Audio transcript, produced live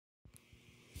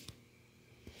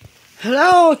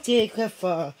Hello, dear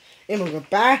Clifford, and welcome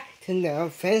back to the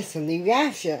Sunday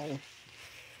reaction.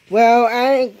 Well,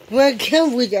 I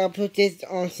can't wait to upload this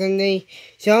on Sunday,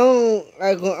 so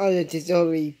I'm gonna upload this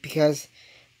early because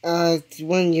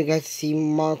when you guys see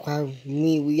MarioCraft,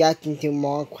 me reacting to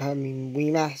MarioCraft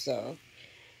Remastered.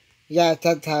 Yeah,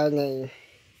 that's her name.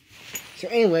 So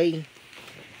anyway,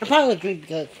 I'm probably going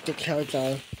to the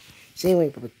character. So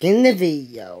anyway, we'll begin the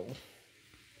video.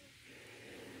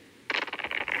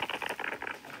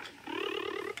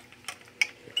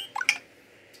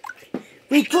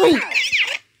 Retreat!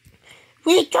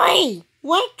 Retreat!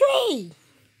 Retreat!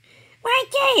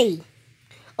 Retreat!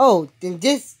 Oh, then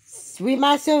this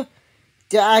remaster,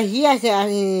 he has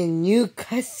added a new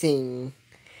cutscene.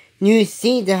 New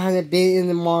scene that hasn't been in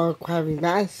the MarioCraft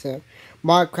Remaster,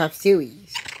 MarioCraft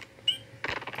series.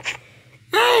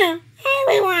 Ah,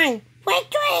 everyone!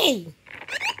 Retreat!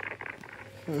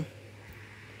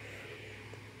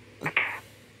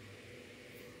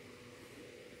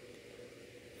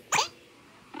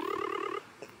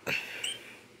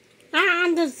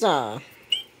 Understood.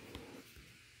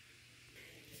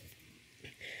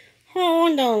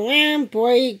 Hold the lamp,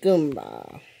 boy,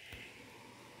 Goomba.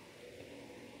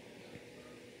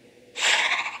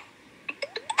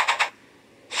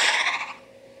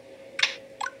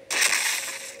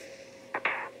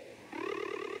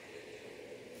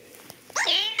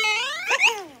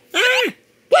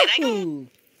 Woohoo!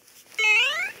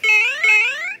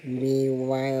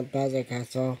 Meanwhile, Bowser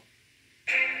Castle.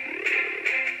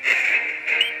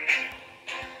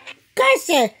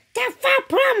 Gussie, the fat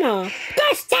plumber!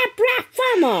 Gus that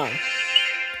platformer!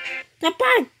 The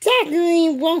boss definitely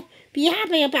won't be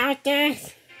happy about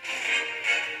this.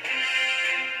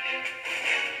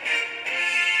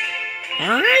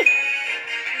 Huh?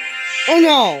 Oh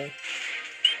no!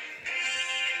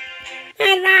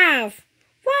 My love!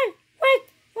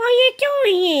 What are you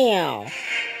doing here?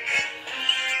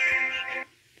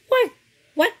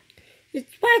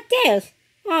 What's this?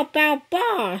 About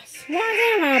boss. What's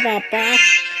it about boss?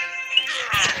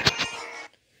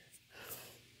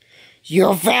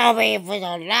 You failed me for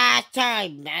the last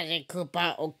time, Magic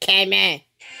Koopa, okay, man?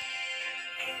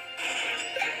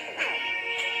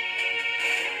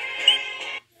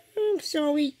 I'm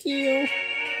sorry, dear.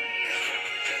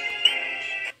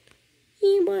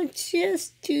 He was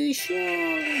just too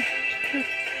strong.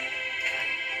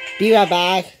 Be right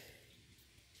back.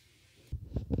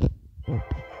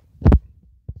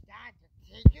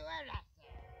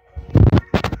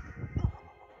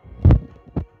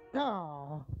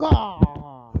 Go! Go!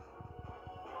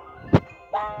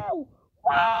 No!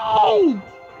 Wait!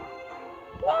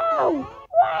 No!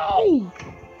 Wait!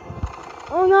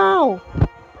 Oh no!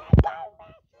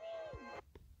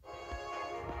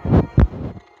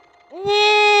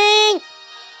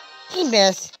 He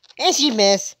missed. And she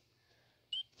missed.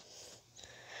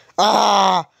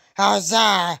 Ah! How's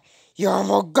that? You're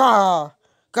more go!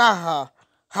 Go!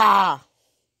 Ha!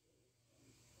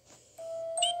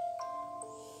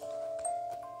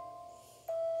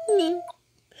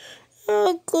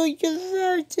 How could you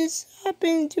let this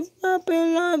happen to my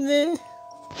beloved?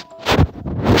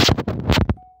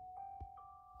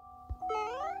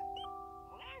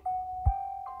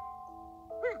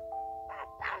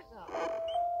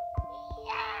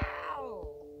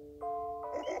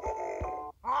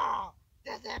 Oh,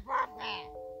 this is perfect!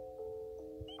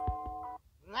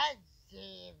 Let's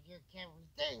see if you can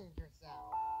redeem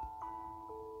yourself.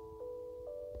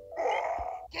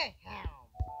 Get him!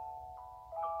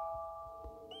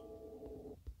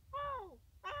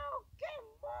 Get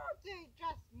more than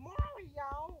just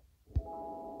Mario!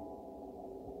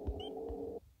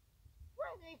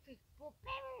 What if it's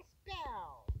preparing spell?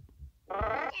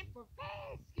 Get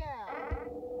preparing spell!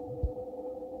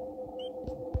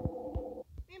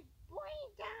 And bring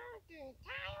down the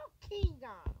entire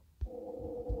kingdom!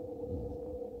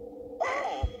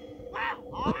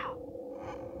 Wow!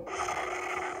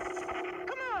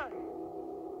 Come on!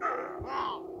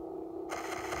 Wow!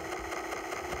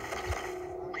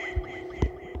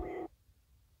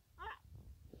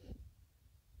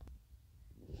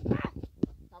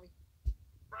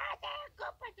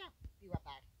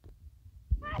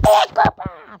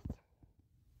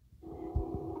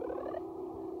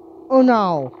 Oh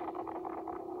no!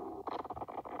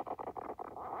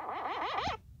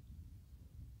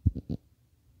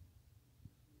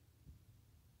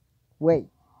 Wait.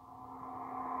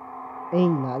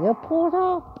 Another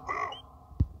portal?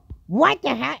 What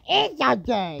the hell is that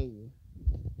game?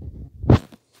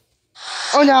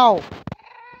 Oh no!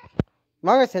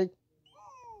 My mistake.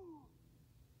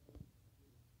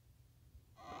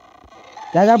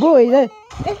 That's a bully.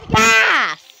 It's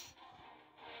gas!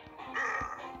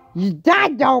 You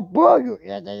died, don't boo, you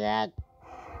idiot.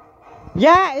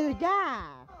 Yeah, it's a guy.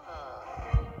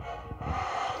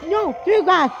 No, 2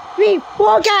 guys, 3,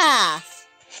 4 guys.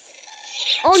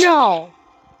 Oh no.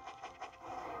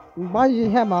 Why did you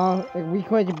have a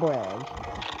recorded bridge?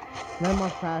 No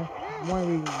Minecraft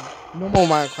 1, no more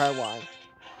Minecraft 1.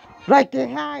 Like the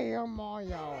hell,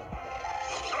 Mario.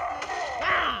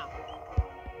 Ah!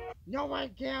 No one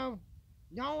killed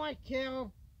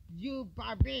you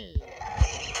by me.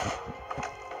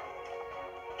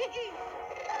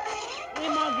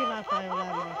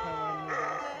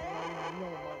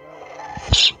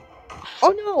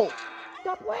 Oh no!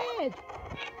 Stop bridge!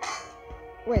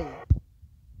 Wait.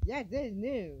 Yeah, this is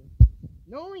new.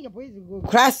 Normally the bridge will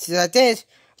crash like this,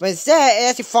 but instead it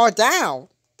actually fall down.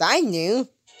 That new.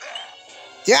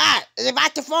 Yeah, it's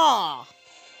about to fall.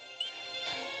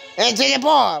 Into the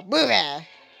ball, move it.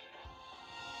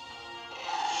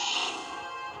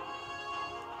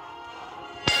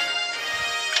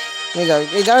 There you go,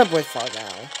 the other bridge fall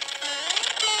down.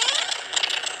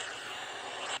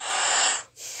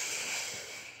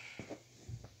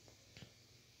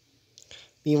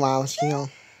 Meanwhile, you know.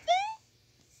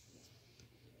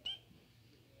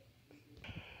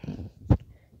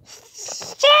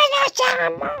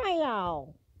 Mario!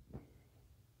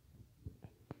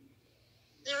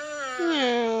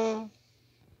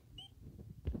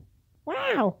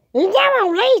 Wow, you never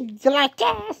leads like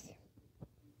this.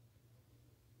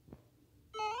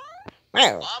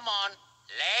 Well, Come on,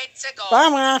 let's go.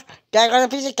 come on, gotta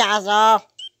go to the castle.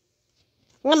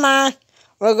 Come on,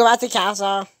 we'll go back to the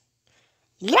castle.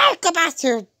 Let's go back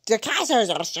to the castle,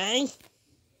 Justin.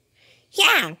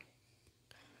 Yeah.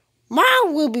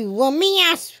 Mom will be with me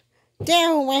us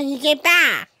there when he get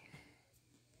back.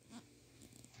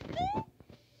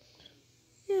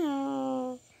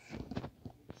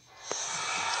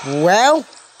 Well,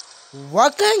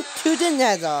 welcome to the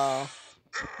Nether.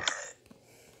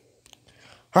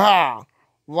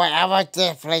 Whatever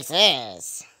this place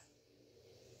is.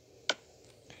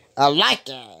 I like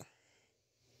it.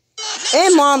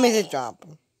 And Mom is a jump.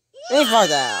 And fall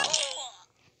down.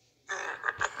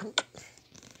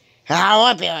 How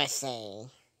embarrassing.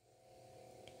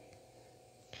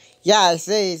 Yeah, I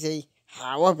see,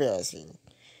 how embarrassing.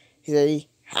 See,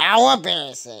 how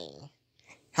embarrassing.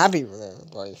 Happy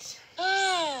voice.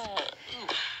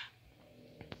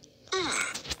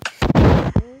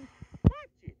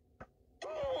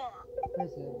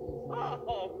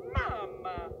 Oh,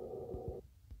 Mama.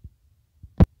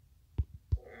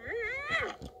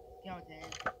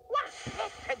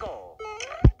 Let's go.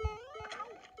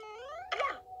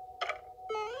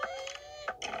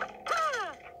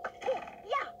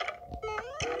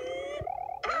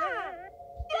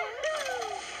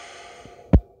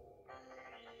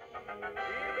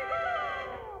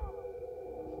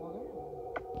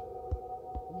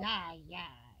 Yeah,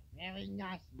 very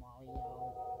nice,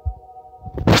 Mario.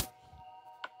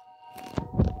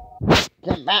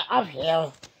 Get back up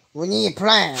here. We need a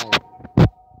plan.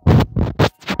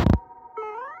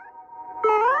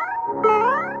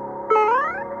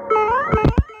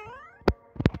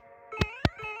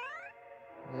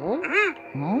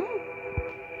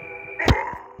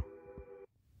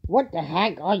 What the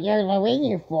heck are you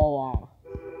waiting for?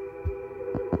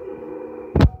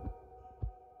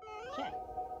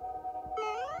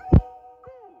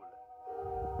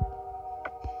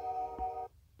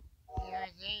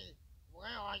 Seriously,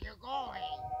 where are you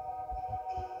going?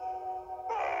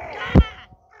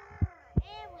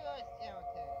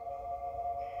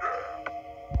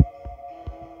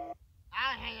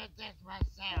 I'll handle this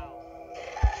myself.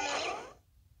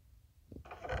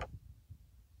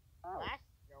 What?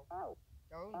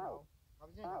 No.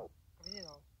 Come in.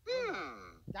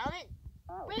 Damn it!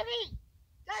 Really?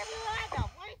 Why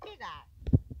did you do that?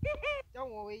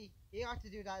 Don't worry, you have to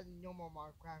do that in normal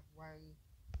Minecraft when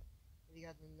you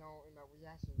guys know in my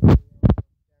reaction video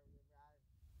that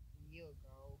a year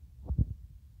ago.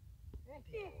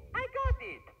 I got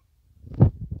it.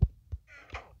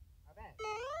 I bet.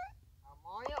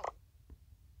 Mario.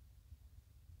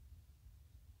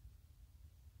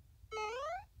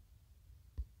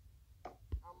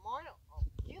 Mario. Oh,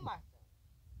 you myself.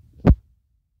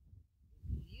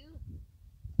 You.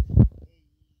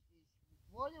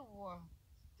 What was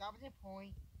stop the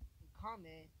point and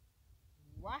comment.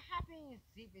 What happened in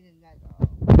sleep in the nether?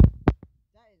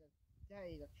 That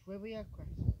is a trivia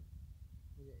question.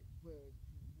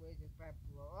 Will the bed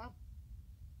blow up?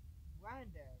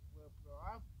 Random will blow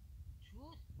up.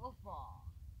 Truth or false?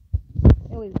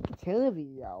 It was a killer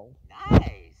video.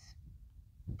 Nice.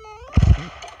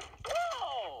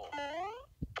 Whoa.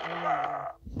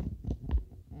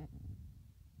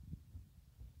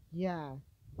 Yeah.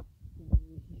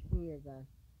 Screw that guy.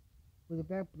 Will the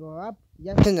back blow up?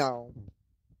 Yes or no?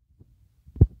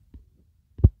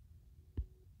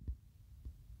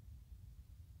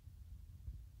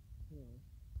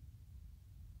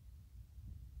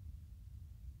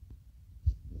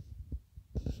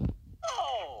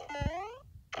 Oh!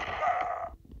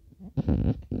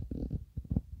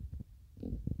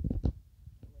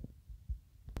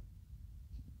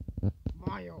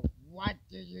 Mario, what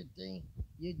do you think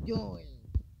you're doing?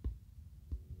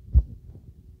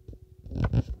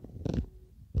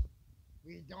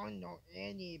 We don't know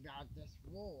any about this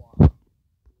war.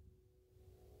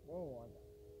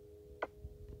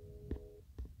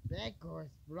 That could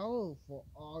explode for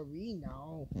all we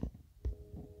know.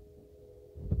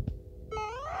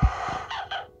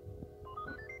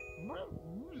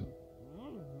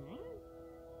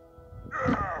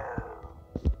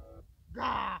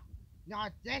 Gah!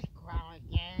 Not this crowd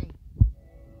again.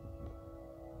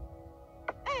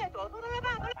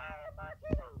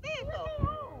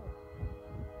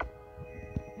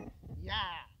 Yeah,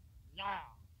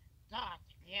 that's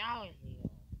out of here.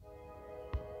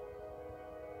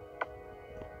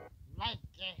 Let's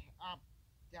get up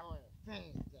there and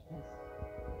finish this.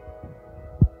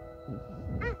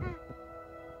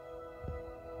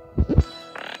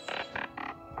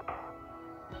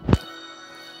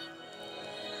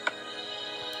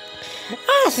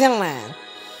 Awesome, man.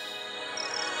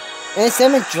 It's a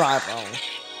driver.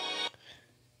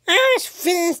 I was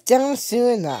finished down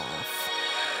soon enough.